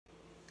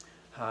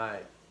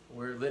Hi,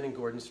 we're Lynn and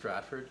Gordon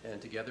Stratford,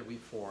 and together we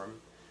form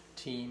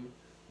Team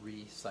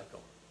ReCycle.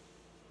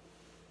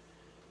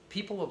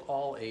 People of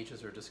all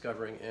ages are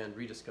discovering and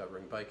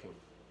rediscovering biking.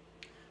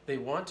 They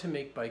want to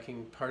make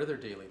biking part of their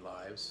daily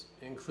lives,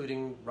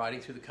 including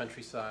riding through the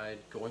countryside,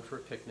 going for a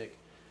picnic,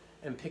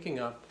 and picking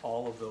up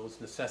all of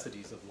those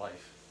necessities of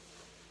life.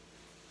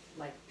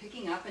 Like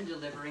picking up and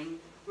delivering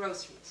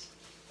groceries.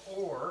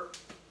 Or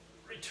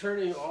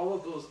returning all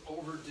of those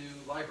overdue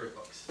library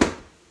books.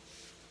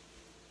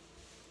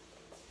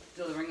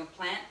 Delivering a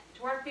plant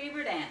to our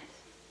favorite aunt.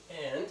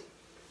 And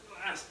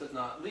last but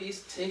not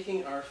least,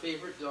 taking our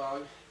favorite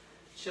dog,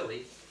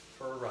 Chili,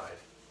 for a ride.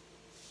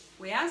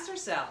 We asked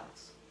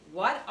ourselves,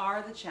 what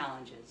are the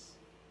challenges?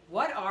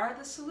 What are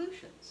the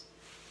solutions?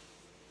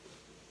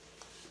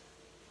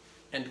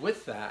 And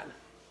with that,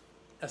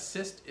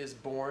 Assist is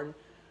born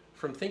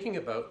from thinking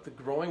about the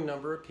growing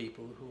number of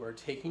people who are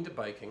taking to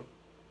biking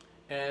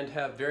and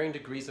have varying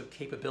degrees of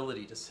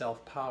capability to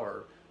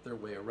self-power their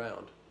way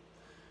around.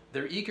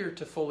 They're eager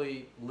to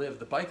fully live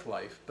the bike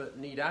life, but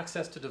need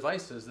access to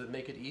devices that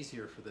make it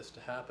easier for this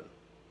to happen.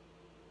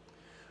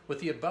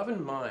 With the above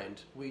in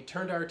mind, we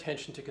turned our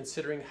attention to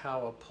considering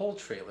how a pull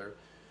trailer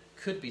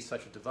could be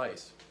such a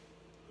device.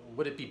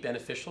 Would it be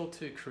beneficial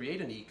to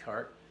create an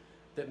e-cart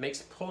that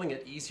makes pulling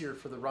it easier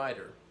for the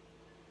rider,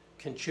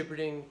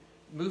 contributing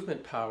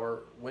movement power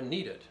when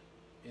needed,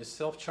 is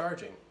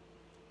self-charging,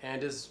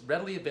 and is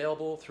readily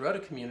available throughout a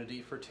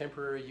community for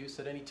temporary use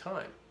at any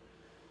time?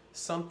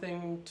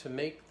 Something to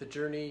make the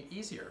journey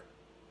easier.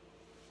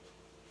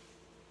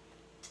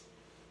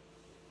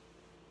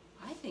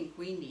 I think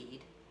we need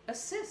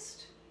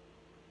Assist.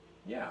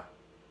 Yeah,